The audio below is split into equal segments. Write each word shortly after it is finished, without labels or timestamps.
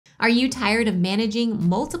Are you tired of managing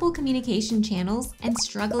multiple communication channels and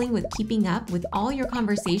struggling with keeping up with all your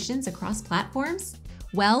conversations across platforms?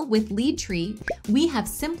 Well, with LeadTree, we have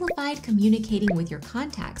simplified communicating with your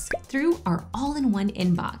contacts through our all-in-one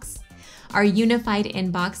inbox. Our unified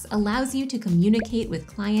inbox allows you to communicate with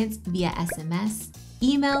clients via SMS,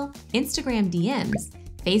 email, Instagram DMs,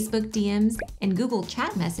 Facebook DMs, and Google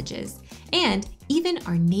Chat messages, and even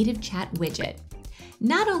our native chat widget.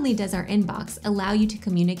 Not only does our inbox allow you to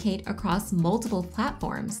communicate across multiple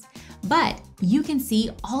platforms, but you can see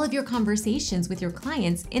all of your conversations with your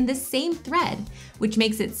clients in the same thread, which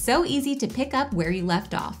makes it so easy to pick up where you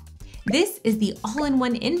left off. This is the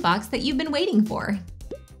all-in-one inbox that you've been waiting for.